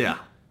listening. Yeah.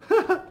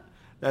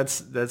 That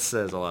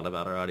says a lot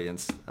about our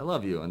audience. I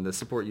love you and the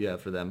support you have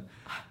for them.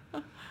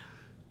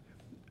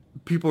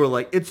 People are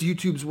like, it's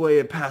YouTube's way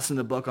of passing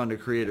the buck on to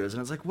creators.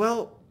 And it's like,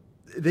 well,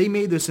 they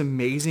made this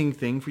amazing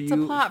thing for a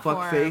you, platform.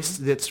 fuckface,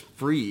 that's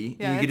free.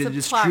 Yeah, and you get it's to a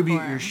distribute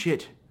platform. your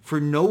shit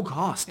for no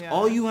cost. Yeah.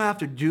 All you have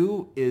to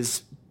do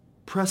is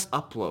press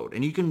upload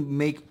and you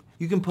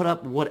can put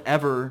up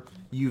whatever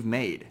you've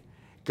made.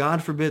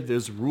 God forbid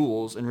there's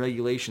rules and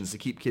regulations to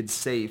keep kids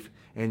safe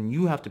and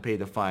you have to pay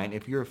the fine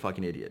if you're a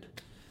fucking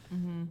idiot.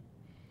 Mm-hmm.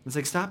 It's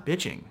like, stop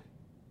bitching.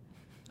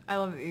 I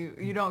love that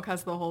you don't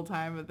cuss the whole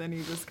time, but then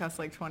you just cuss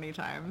like 20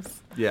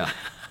 times. Yeah.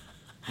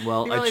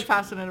 Well, You're really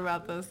passionate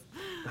about this.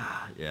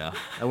 yeah.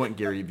 I went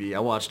Gary V. I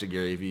watched a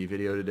Gary V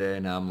video today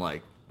and now I'm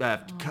like, I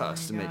have to Oh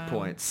cuss my to make God.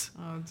 points.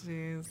 Oh,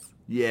 jeez.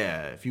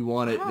 Yeah, if you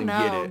want I it, don't then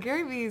know. get it.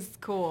 Gary Vee's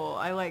cool.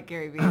 I like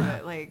Gary Vee,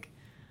 but like,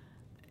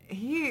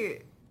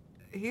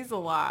 he's a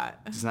lot.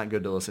 It's not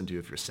good to listen to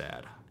if you're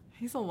sad.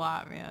 He's a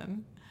lot,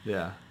 man.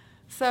 Yeah.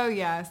 So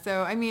yeah.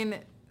 So I mean,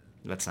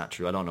 That's not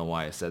true. I don't know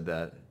why I said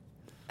that.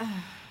 I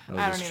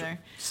don't either.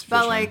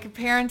 But like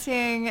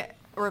parenting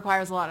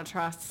requires a lot of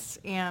trust,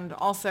 and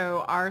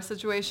also our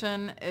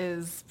situation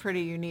is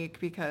pretty unique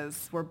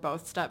because we're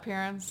both step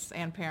parents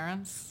and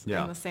parents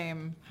Yeah. in the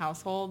same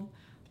household.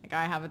 Like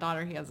I have a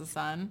daughter, he has a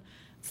son.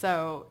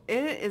 So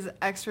it is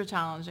extra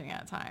challenging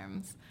at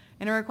times,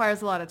 and it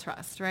requires a lot of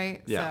trust,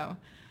 right? Yeah. So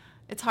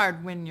it's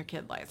hard when your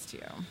kid lies to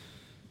you.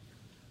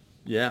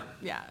 Yeah.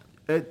 Yeah.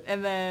 It-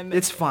 And then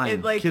It's fine.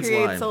 It like Kids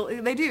creates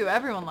lie. they do.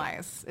 Everyone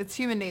lies. It's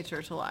human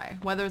nature to lie,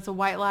 whether it's a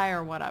white lie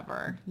or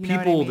whatever. You know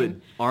People what I that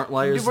mean? aren't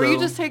liars, Were you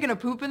though- just taking a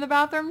poop in the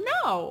bathroom?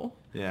 No,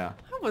 Yeah.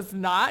 I was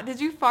not. Did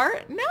you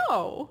fart?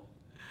 No.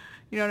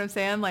 You know what I'm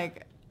saying?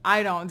 Like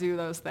I don't do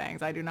those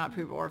things. I do not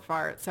poop or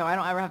fart, so I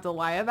don't ever have to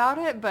lie about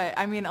it. But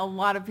I mean, a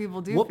lot of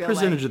people do. What feel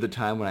percentage like, of the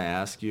time when I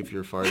ask you if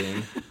you're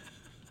farting,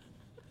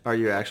 Are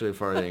you actually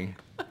farting?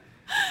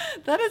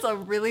 That is a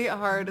really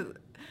hard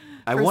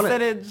I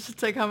percentage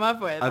to come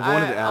up with. I've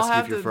wanted to I'll ask you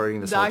have if you're to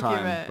farting this whole time,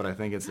 document. but I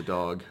think it's the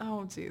dog.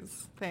 Oh,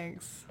 jeez.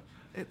 Thanks.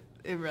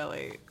 It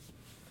really...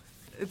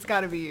 It's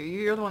got to be you.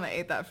 You're the one that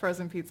ate that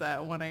frozen pizza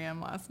at 1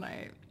 a.m. last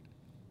night.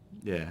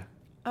 Yeah.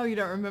 Oh, you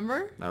don't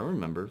remember? I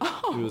remember.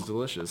 Oh. It was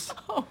delicious.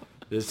 Oh.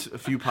 There's a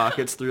few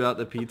pockets throughout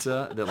the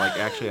pizza that like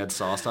actually had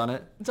sauce on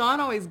it. John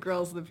always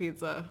grills the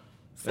pizza.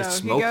 So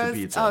Smoke the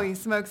pizza. Oh, he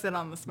smokes it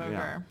on the smoker.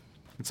 Yeah.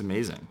 It's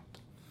amazing.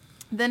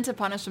 Then to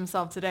punish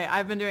himself today,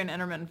 I've been doing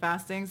intermittent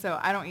fasting, so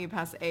I don't eat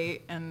past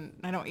 8 and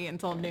I don't eat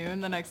until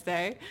noon the next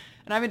day.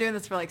 And I've been doing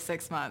this for like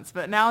 6 months.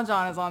 But now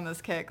John is on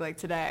this kick like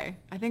today.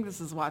 I think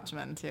this is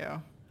Watchmen too.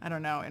 I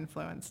don't know,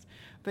 influenced.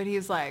 But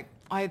he's like,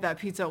 I ate that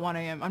pizza at 1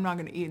 a.m. I'm not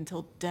going to eat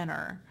until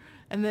dinner.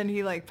 And then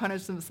he like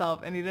punished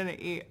himself and he didn't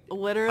eat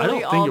literally I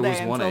don't all think it day was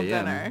until 1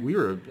 dinner.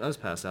 a.m. I was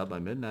passed out by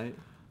midnight.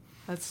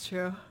 That's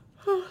true.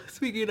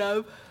 Speaking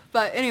of.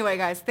 But anyway,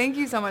 guys, thank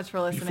you so much for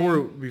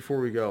listening. Before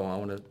we go, I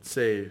want to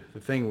say the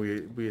thing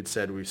we had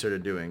said we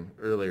started doing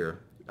earlier.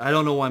 I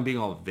don't know why I'm being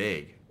all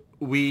vague.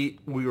 We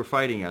were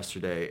fighting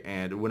yesterday,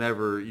 and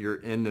whenever you're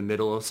in the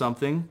middle of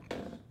something,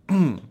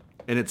 and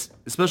it's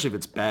especially if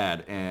it's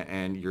bad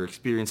and you're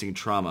experiencing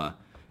trauma,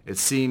 it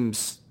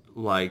seems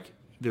like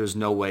there's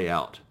no way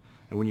out.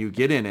 And when you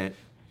get in it,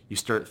 you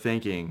start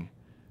thinking,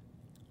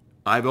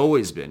 I've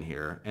always been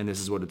here, and this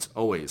is what it's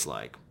always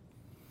like.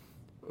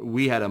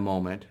 We had a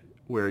moment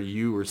where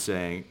you were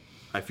saying,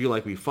 I feel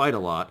like we fight a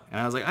lot. And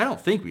I was like, I don't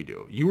think we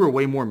do. You were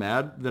way more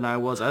mad than I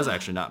was. I was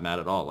actually not mad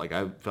at all. Like,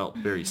 I felt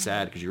very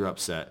sad because you were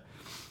upset.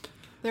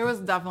 There was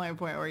definitely a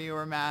point where you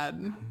were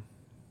mad.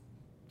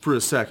 For a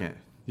second,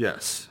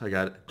 yes. I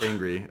got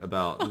angry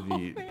about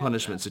the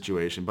punishment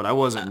situation. But I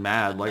wasn't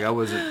mad. Like, I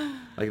wasn't,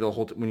 like, the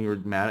whole, when you were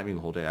mad at me the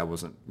whole day, I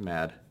wasn't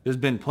mad. There's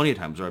been plenty of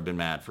times where I've been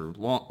mad for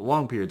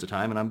long periods of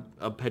time. And I'm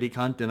a petty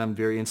cunt and I'm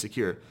very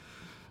insecure.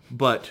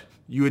 But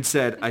you had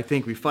said, I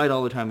think we fight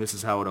all the time. This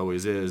is how it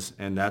always is.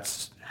 And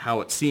that's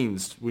how it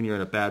seems when you're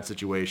in a bad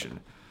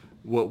situation.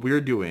 What we're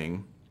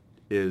doing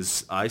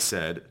is, I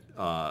said,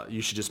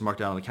 you should just mark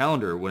down on the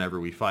calendar whenever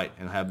we fight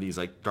and have these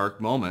like dark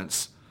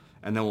moments.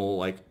 And then we'll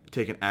like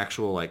take an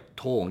actual like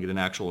toll and get an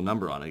actual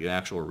number on it, get an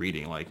actual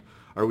reading. Like,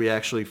 are we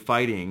actually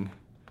fighting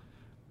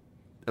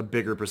a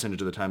bigger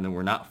percentage of the time than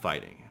we're not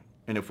fighting?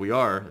 And if we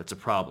are, that's a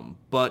problem.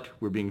 But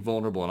we're being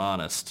vulnerable and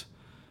honest.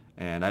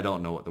 And I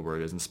don't know what the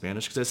word is in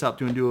Spanish because I stopped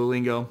doing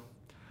Duolingo.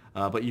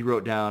 But you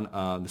wrote down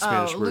the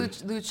Spanish word.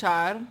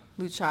 Luchar.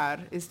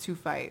 Luchar is to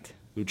fight.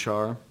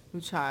 Luchar.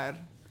 Luchar.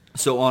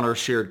 So on our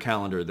shared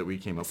calendar that we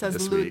came up with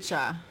this week,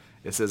 lucha,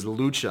 it says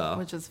lucha,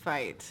 which is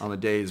fight. on the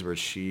days where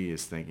she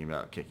is thinking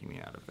about kicking me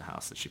out of the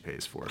house that she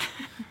pays for.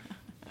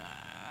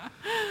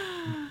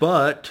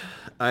 But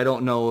I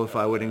don't know if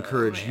I would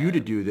encourage you to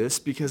do this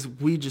because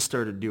we just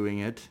started doing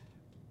it.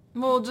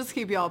 We'll just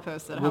keep you all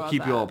posted. We'll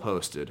keep you all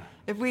posted.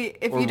 If Or you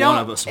one don't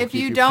of us will if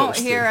keep you you don't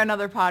posted. hear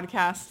another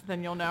podcast,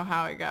 then you'll know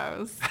how it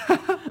goes.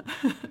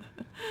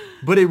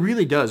 But it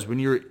really does. When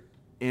you're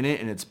in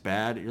it and it's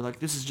bad, you're like,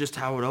 this is just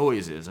how it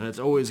always is, and it's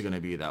always going to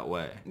be that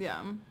way.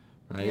 Yeah.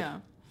 Right? Yeah.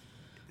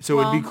 So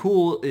Well- it'd be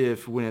cool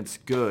if when it's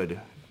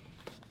good,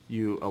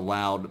 you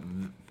allowed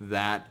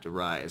that to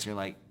rise. You're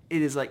like,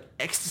 it is like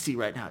ecstasy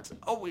right now. It's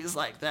always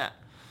like that.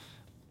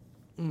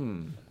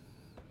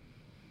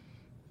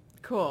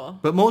 Cool.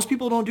 But most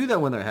people don't do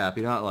that when they're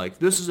happy. Not like,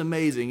 this is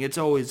amazing. It's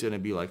always going to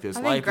be like this.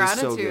 I Life think is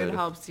so gratitude good.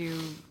 helps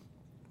you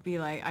be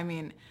like, I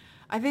mean,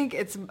 I think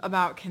it's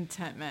about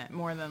contentment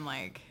more than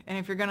like, and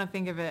if you're going to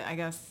think of it, I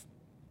guess,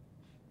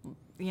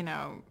 you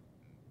know,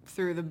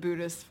 through the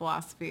Buddhist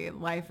philosophy,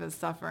 life is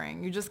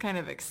suffering. You just kind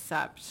of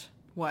accept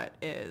what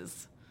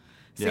is.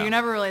 So Yeah. you're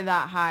never really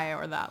that high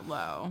or that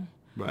low.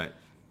 Right.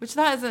 Which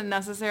that isn't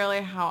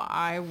necessarily how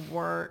I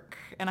work,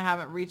 and I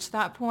haven't reached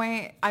that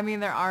point. I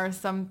mean, there are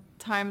some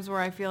times where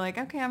I feel like,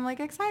 okay, I'm like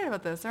excited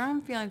about this, or I'm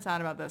feeling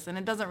sad about this, and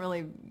it doesn't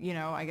really, you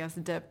know, I guess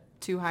dip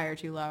too high or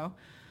too low.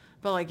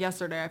 But like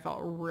yesterday, I felt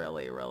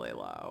really, really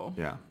low.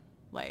 Yeah.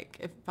 Like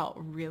it felt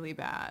really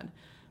bad.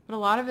 But a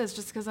lot of it is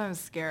just because I was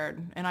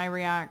scared, and I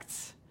react.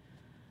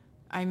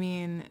 I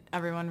mean,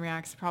 everyone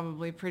reacts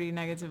probably pretty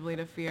negatively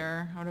to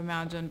fear, I would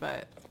imagine,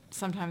 but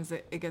sometimes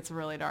it gets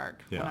really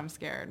dark when Yeah. I'm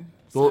scared.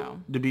 Well,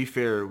 So. to be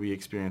fair, we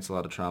experienced a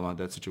lot of trauma.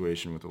 That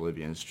situation with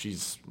Olivia, and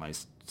she's my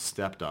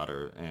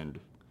stepdaughter, and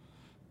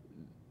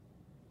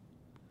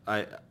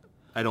I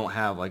don't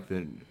have like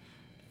the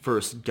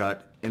first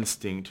gut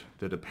instinct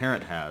that a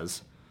parent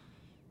has,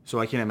 so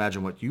I can't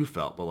imagine what you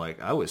felt. But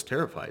like, I was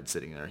terrified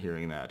sitting there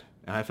hearing that,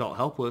 and I felt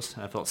helpless.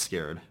 And I felt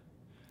scared,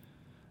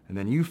 and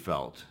then you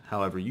felt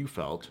however you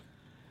felt.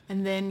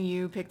 And then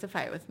you picked a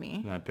fight with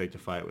me. And I picked a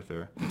fight with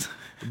her.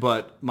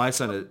 But my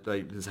son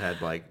has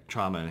had like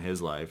trauma in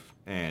his life,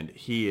 and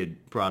he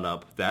had brought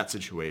up that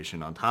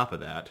situation on top of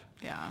that.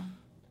 Yeah.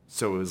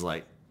 So it was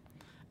like,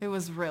 It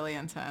was really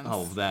intense.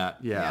 oh, that,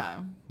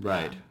 yeah,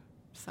 right. Yeah.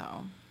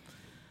 So,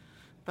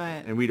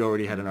 but And we'd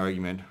already had an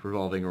argument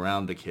revolving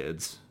around the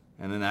kids,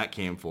 and then that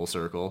came full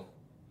circle.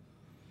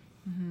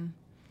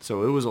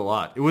 So it was a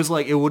lot. It was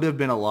like, it would have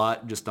been a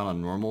lot just on a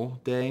normal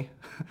day,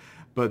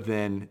 but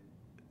then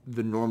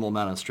the normal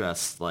amount of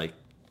stress, like,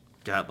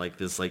 got like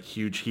this like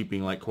huge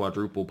heaping like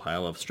quadruple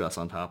pile of stress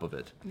on top of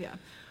it. Yeah.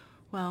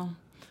 Well,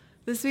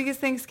 this week is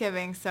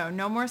Thanksgiving, so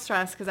no more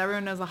stress because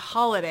everyone knows the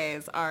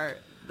holidays are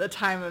the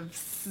time of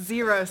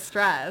zero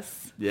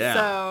stress. Yeah.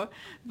 So,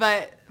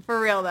 but for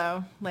real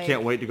though, like,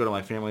 Can't wait to go to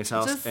my family's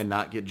house just- and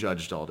not get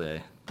judged all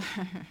day.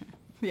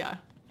 yeah.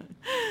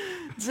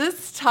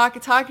 Just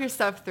talk your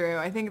stuff through.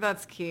 I think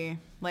that's key.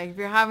 Like if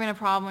you're having a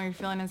problem, or you're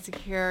feeling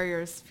insecure,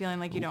 you're feeling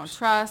like you don't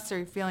trust, or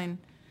you're feeling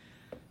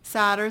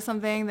sad or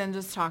something, then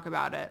just talk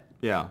about it.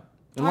 Yeah.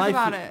 And Talk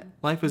about it.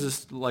 Life is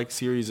just like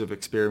series of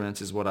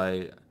experiments is what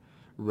I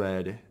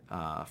read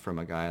from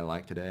a guy I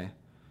like today.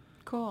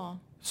 Cool.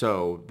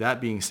 So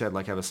that being said,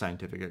 like, have a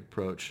scientific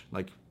approach.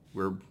 Like,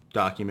 we're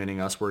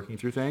documenting us working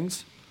through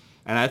things.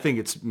 And I think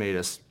it's made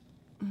us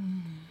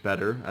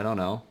better. I don't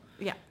know.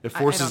 Yeah. It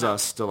forces I don't know.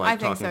 us to, like, I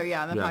think talking- so,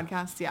 yeah, the yeah.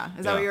 podcast, yeah.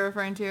 Is that Yeah. what you're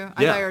referring to?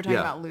 I Yeah, thought you were talking yeah.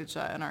 about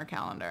Lucha in our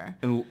calendar.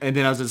 And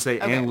then I was going to say,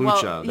 Okay, and well,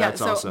 Lucha. yeah, That's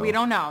so also. we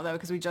don't know, though,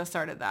 because we just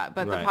started that.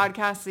 But Right.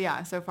 the podcast,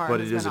 yeah, so far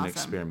But has it is been an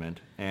awesome. experiment.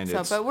 And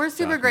So, it's but we're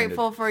super documented.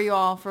 grateful for you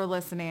all for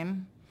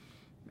listening.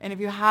 And if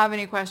you have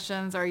any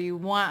questions or you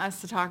want us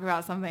to talk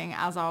about something,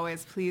 as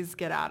always, please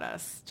get at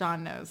us.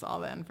 John knows all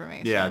the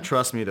information. Yeah,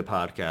 trust me, the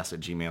podcast at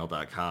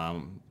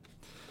gmail.com.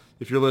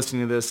 If you're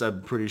listening to this,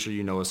 I'm pretty sure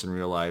you know us in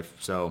real life.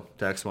 So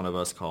text one of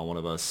us, call one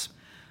of us,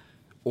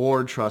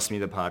 or trust me,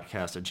 the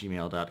podcast at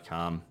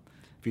gmail.com.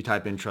 If you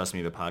type in Trust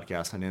Me the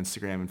Podcast on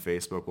Instagram and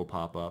Facebook, will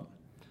pop up.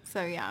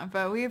 So yeah,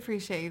 but we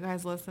appreciate you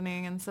guys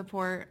listening and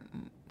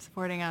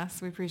supporting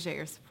us. We appreciate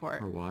your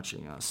support. Or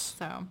watching us.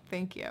 So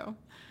thank you.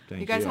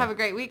 Thank you guys you. have a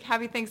great week.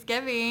 Happy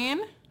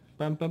Thanksgiving.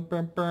 Bum, bum,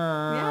 bum,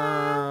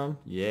 bum.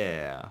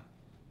 Yeah.